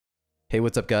Hey,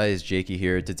 what's up guys, Jaeky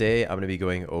here. Today I'm going to be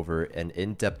going over an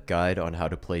in-depth guide on how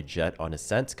to play Jett on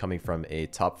Ascent coming from a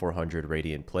top 400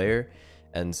 Radiant player.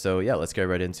 And so yeah, let's get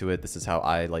right into it. This is how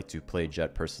I like to play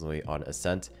Jett personally on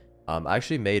Ascent. I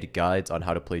actually made guides on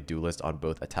how to play Duelist on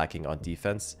both attacking on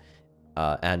defense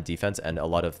and a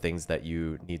lot of things that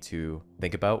you need to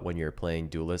think about when you're playing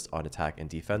Duelist on attack and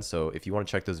defense. So if you want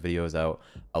to check those videos out,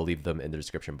 I'll leave them in the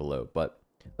description below. But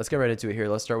let's get right into it here.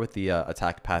 Let's start with the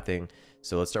attack pathing.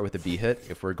 So let's start with the B hit.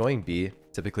 If we're going B,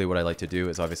 typically what I like to do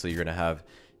is obviously you're going to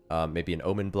have maybe an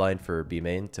Omen blind for B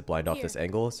main to blind off this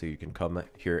angle. So you can come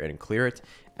here and clear it.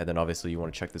 And then obviously you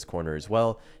want to check this corner as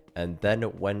well. And then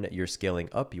when you're scaling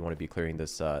up, you want to be clearing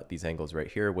this these angles right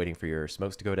here, waiting for your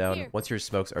smokes to go down. Once your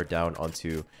smokes are down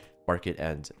onto market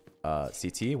and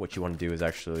CT, what you want to do is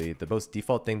actually the most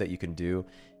default thing that you can do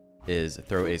is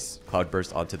throw a cloud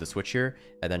burst onto the switch here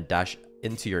and then dash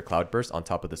into your cloud burst on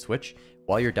top of the switch.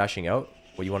 While you're dashing out,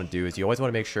 what you want to do is you always want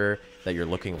to make sure that you're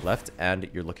looking left and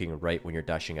you're looking right when you're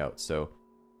dashing out. So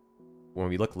when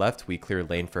we look left, we clear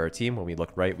lane for our team. When we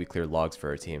look right, we clear logs for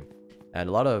our team. And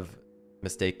a lot of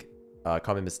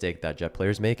common mistake that Jett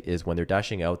players make is when they're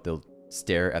dashing out, they'll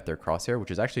stare at their crosshair,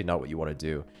 which is actually not what you want to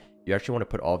do. You actually want to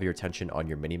put all of your attention on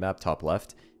your minimap top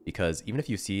left, because even if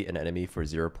you see an enemy for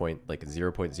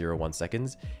 0.01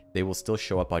 seconds, they will still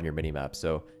show up on your minimap.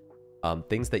 So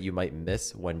things that you might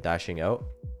miss when dashing out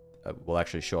will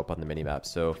actually show up on the minimap.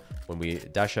 So when we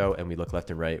dash out and we look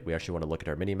left and right, we actually want to look at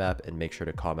our minimap and make sure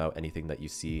to calm out anything that you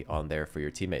see on there for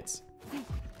your teammates.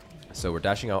 So we're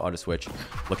dashing out on a switch,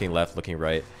 looking left, looking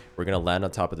right. We're going to land on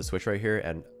top of the switch right here.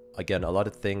 And again, a lot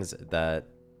of things that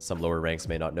some lower ranks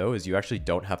may not know is you actually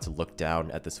don't have to look down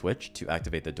at the switch to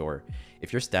activate the door.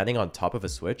 If you're standing on top of a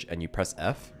switch and you press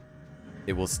F,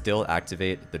 it will still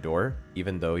activate the door,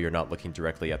 even though you're not looking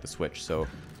directly at the switch. So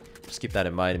just keep that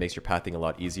in mind. It makes your pathing a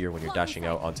lot easier when you're dashing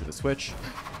out onto the switch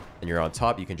and you're on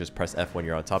top. You can just press F when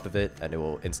you're on top of it and it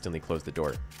will instantly close the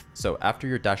door. So after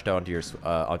you're dashed out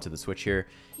onto the switch here,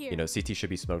 you know, CT should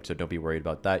be smoked, so don't be worried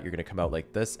about that. You're going to come out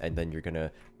like this, and then you're going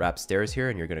to wrap stairs here,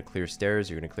 and you're going to clear stairs.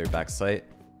 You're going to clear back sight.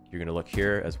 You're going to look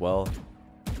here as well,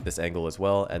 this angle as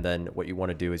well. And then what you want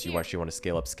to do is you actually want to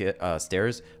scale up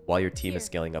stairs while your team is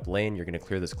scaling up lane. You're going to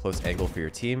clear this close angle for your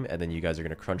team, and then you guys are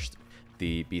going to crunch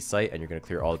the B site, and you're going to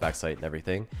clear all the back sight and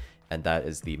everything. And that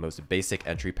is the most basic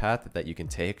entry path that you can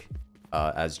take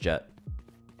as Jett.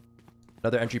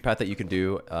 Another entry path that you can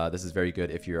do, this is very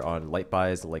good if you're on light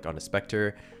buys, like on a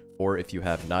Spectre, or if you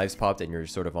have knives popped and you're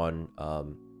sort of on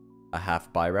a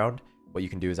half buy round. What you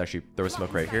can do is actually throw a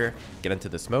smoke right here, get into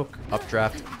the smoke,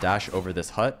 updraft, dash over this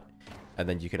hut, and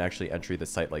then you can actually entry the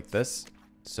site like this.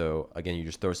 So again, you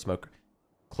just throw a smoke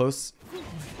close,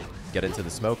 get into the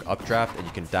smoke, updraft, and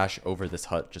you can dash over this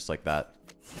hut just like that.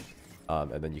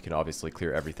 And then you can obviously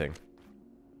clear everything.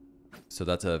 So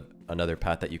that's another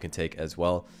path that you can take as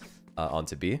well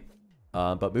onto B.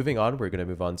 But moving on, we're going to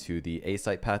move on to the A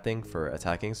site pathing for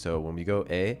attacking. So when we go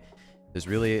A, there's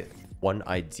really one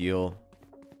ideal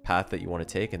path that you want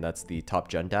to take, and that's the top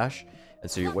gen dash.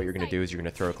 And so what you're going to do is you're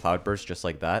going to throw a cloud burst just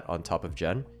like that on top of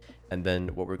gen. And then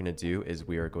what we're going to do is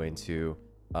we are going to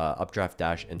updraft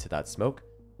dash into that smoke.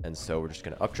 And so we're just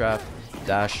going to updraft,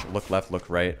 dash, look left, look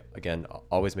right. Again,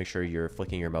 always make sure you're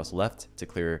flicking your mouse left to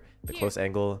clear the close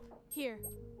angle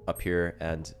up here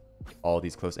and all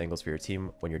these close angles for your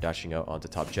team when you're dashing out onto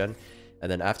top gen.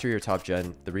 And then after your top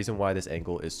gen, the reason why this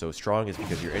angle is so strong is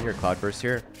because you're in your cloud burst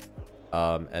here.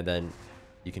 And then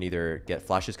you can either get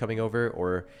flashes coming over,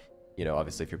 or, you know,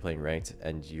 obviously if you're playing ranked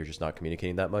and you're just not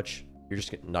communicating that much, you're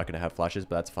just not going to have flashes,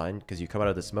 but that's fine because you come out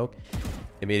of the smoke.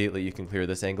 Immediately you can clear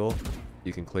this angle,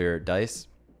 you can clear dice,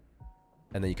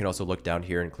 and then you can also look down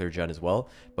here and clear gen as well.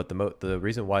 But the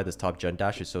reason why this top gen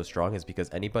dash is so strong is because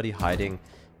anybody hiding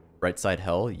right side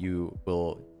hell, you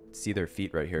will see their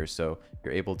feet right here. So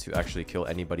you're able to actually kill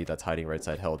anybody that's hiding right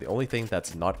side hell. The only thing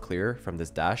that's not clear from this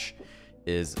dash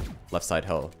is left side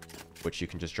hell, which you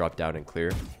can just drop down and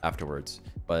clear afterwards.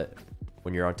 But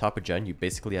when you're on top of gen, you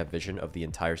basically have vision of the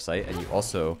entire site, and you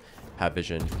also have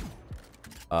vision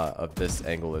of this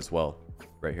angle as well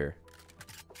right here.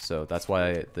 So that's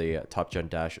why the top gen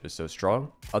dash is so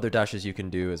strong. Other dashes you can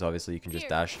do is obviously you can just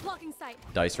dash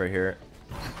dice right here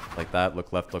like that,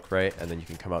 look left, look right, and then you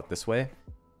can come out this way,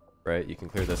 right? You can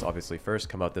clear this obviously first,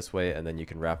 come out this way, and then you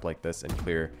can wrap like this and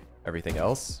clear everything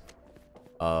else.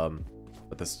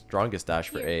 But the strongest dash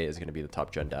for A is going to be the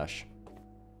top gen dash.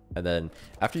 And then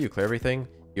after you clear everything,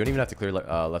 you don't even have to clear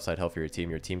left side health for your team.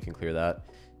 Your team can clear that.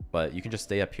 But you can just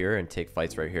stay up here and take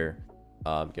fights right here.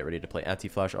 Get ready to play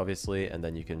anti-flash, obviously, and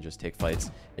then you can just take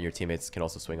fights, and your teammates can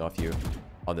also swing off you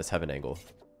on this heaven angle.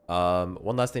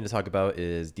 One last thing to talk about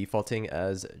is defaulting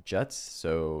as Jett.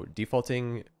 So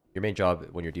defaulting, your main job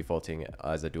when you're defaulting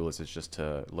as a duelist is just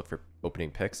to look for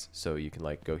opening picks. So you can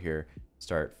like go here,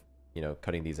 start,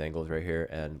 cutting these angles right here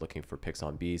and looking for picks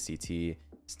on B, CT,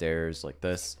 stairs like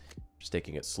this, just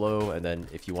taking it slow. And then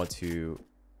if you want to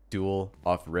duel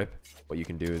off rip, what you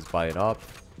can do is buy an op.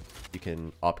 You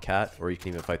can op cat, or you can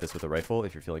even fight this with a rifle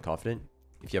if you're feeling confident.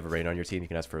 If you have a rain on your team, you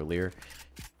can ask for a leer.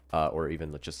 Or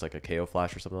even just like a KO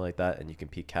flash or something like that, and you can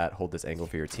peek cat, hold this angle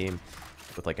for your team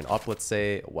with like an op, let's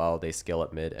say, while they scale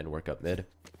up mid and work up mid.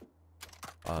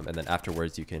 And then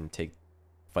afterwards you can take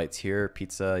fights here,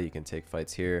 pizza, you can take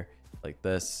fights here like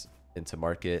this into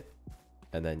market,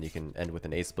 and then you can end with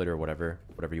an A split or whatever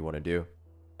you want to do.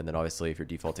 And then obviously if you're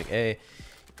defaulting A,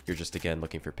 you're just again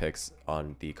looking for picks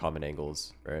on the common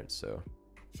angles, right? So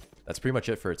that's pretty much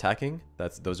it for attacking.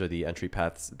 Those are the entry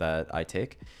paths that I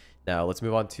take. Now let's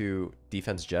move on to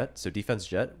defense Jett. So defense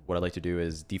Jett, what I like to do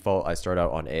is default, I start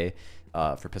out on A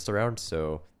for pistol round.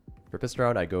 So for pistol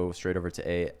round, I go straight over to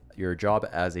A. Your job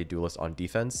as a duelist on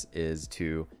defense is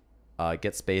to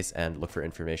get space and look for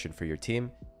information for your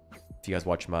team. If you guys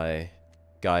watch my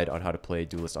guide on how to play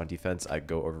duelist on defense, I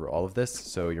go over all of this.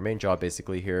 So your main job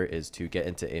basically here is to get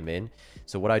into A main.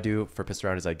 So what I do for pistol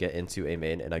round is I get into A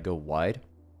main and I go wide,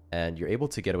 and you're able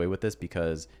to get away with this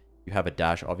because you have a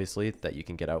dash obviously that you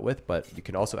can get out with, but you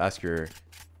can also ask your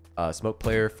smoke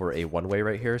player for a one-way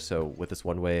right here. So with this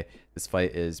one-way, this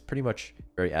fight is pretty much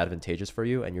very advantageous for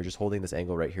you, and you're just holding this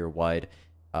angle right here wide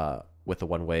with the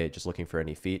one-way, just looking for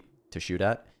any feet to shoot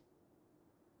at.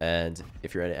 And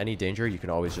if you're in any danger, you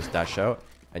can always just dash out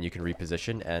and you can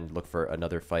reposition and look for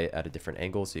another fight at a different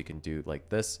angle. So you can do like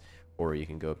this, or you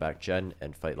can go back gen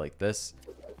and fight like this,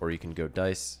 or you can go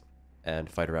dice and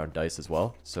fight around dice as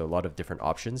well. So a lot of different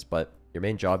options, but your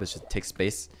main job is to take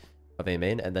space of A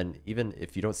main, and then even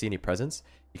if you don't see any presence,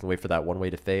 you can wait for that one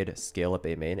way to fade, scale up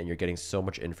A main, and you're getting so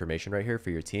much information right here for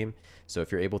your team. So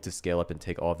if you're able to scale up and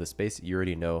take all of the space, you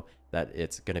already know that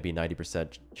it's going to be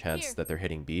 90% chance that they're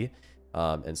hitting B.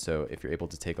 And so if you're able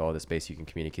to take all the space, you can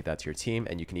communicate that to your team,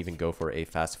 and you can even go for a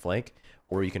fast flank,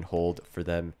 or you can hold for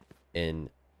them in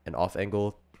an off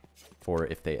angle for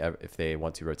if they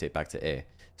want to rotate back to A.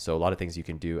 So a lot of things you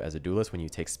can do as a duelist when you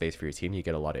take space for your team, you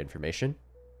get a lot of information.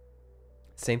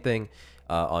 Same thing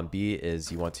on B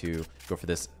is you want to go for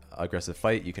this aggressive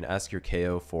fight. You can ask your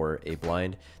KO for a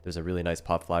blind. There's a really nice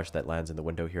pop flash that lands in the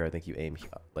window here. I think you aim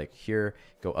like here,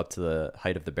 go up to the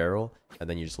height of the barrel, and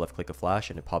then you just left click a flash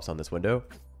and it pops on this window.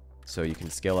 So you can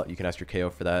scale up, you can ask your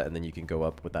KO for that, and then you can go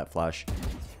up with that flash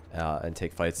and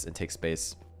take fights and take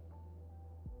space.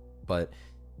 But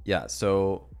yeah,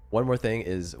 so one more thing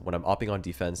is when I'm opping on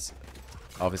defense,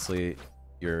 obviously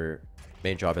your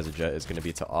main job as a Jett is going to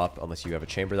be to op unless you have a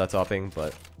chamber that's opping,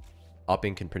 but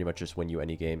opping can pretty much just win you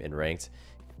any game in ranked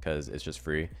because it's just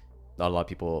free. Not a lot of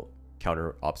people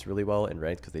counter ops really well in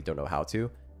ranked because they don't know how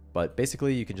to, but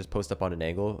basically you can just post up on an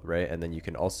angle, right? And then you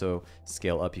can also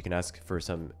scale up. You can ask for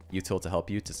some util to help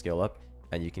you to scale up,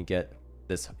 and you can get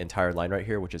this entire line right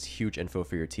here, which is huge info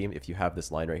for your team. If you have this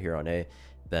line right here on A,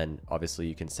 then obviously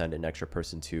you can send an extra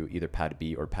person to either pad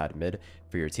B or pad mid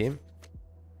for your team.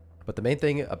 But the main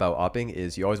thing about opping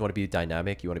is you always want to be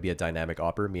dynamic. You want to be a dynamic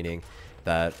opper, meaning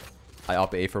that I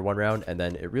op A for one round, and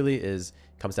then it really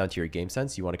comes down to your game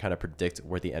sense. You want to kind of predict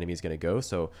where the enemy is going to go.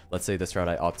 So let's say this round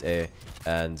I opt A,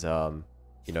 and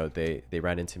they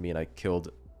ran into me and I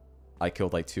killed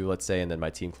like 2, let's say, and then my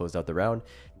team closed out the round.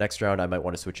 Next round I might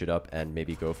want to switch it up and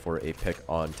maybe go for a pick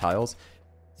on tiles,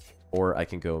 or I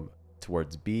can go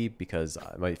towards B because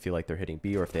I might feel like they're hitting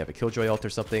B, or if they have a killjoy ult or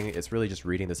something. It's really just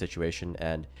reading the situation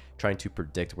and trying to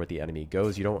predict where the enemy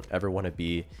goes. You don't ever want to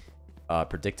be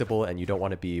predictable, and you don't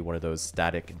want to be one of those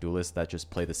static duelists that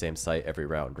just play the same site every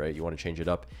round, right? You want to change it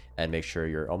up and make sure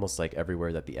you're almost like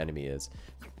everywhere that the enemy is.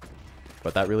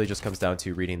 But that really just comes down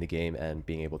to reading the game and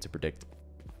being able to predict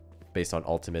based on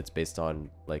ultimates, based on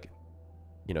like,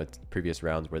 previous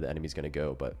rounds where the enemy's going to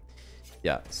go. But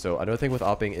yeah, so another thing with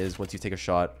opping is once you take a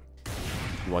shot,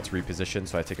 you want to reposition.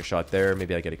 So I take a shot there,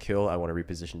 maybe I get a kill, I want to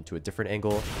reposition to a different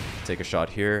angle, take a shot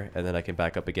here, and then I can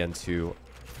back up again to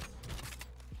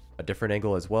a different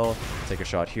angle as well, take a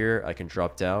shot here, I can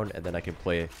drop down, and then I can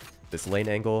play this lane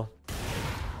angle.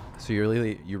 So you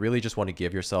really just want to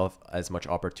give yourself as much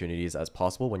opportunities as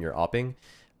possible when you're opping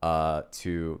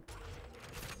to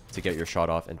get your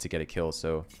shot off and to get a kill.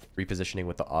 So repositioning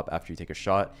with the op after you take a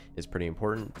shot is pretty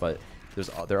important, but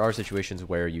there are situations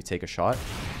where you take a shot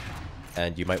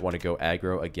and you might want to go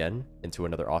aggro again into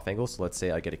another off angle. So let's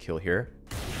say I get a kill here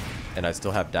and I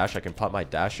still have dash. I can pop my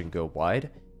dash and go wide,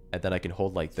 and then I can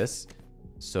hold like this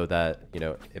so that, you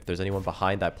know, if there's anyone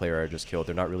behind that player I just killed,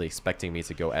 they're not really expecting me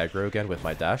to go aggro again with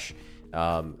my dash.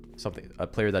 A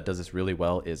player that does this really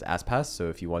well is Aspas. So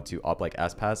if you want to op like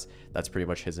Aspas, that's pretty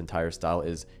much his entire style,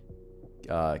 is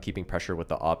keeping pressure with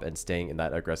the op and staying in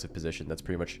that aggressive position. That's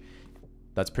pretty much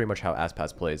how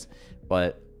Aspas plays.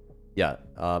 But yeah,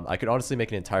 I could honestly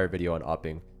make an entire video on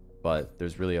opping, but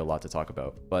there's really a lot to talk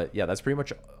about. But yeah, that's pretty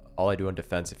much all I do on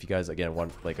defense. If you guys again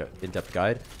want like an in-depth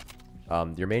guide,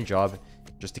 your main job,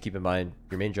 just to keep in mind,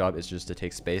 your main job is just to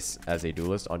take space as a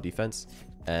duelist on defense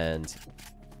and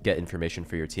get information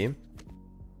for your team.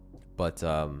 But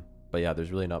yeah,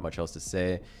 there's really not much else to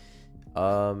say.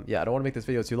 Yeah, I don't want to make this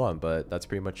video too long, but that's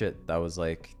pretty much it. That was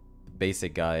like the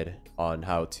basic guide on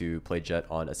how to play Jett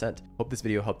on Ascent. Hope this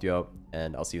video helped you out,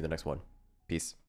 and I'll see you in the next one. Peace.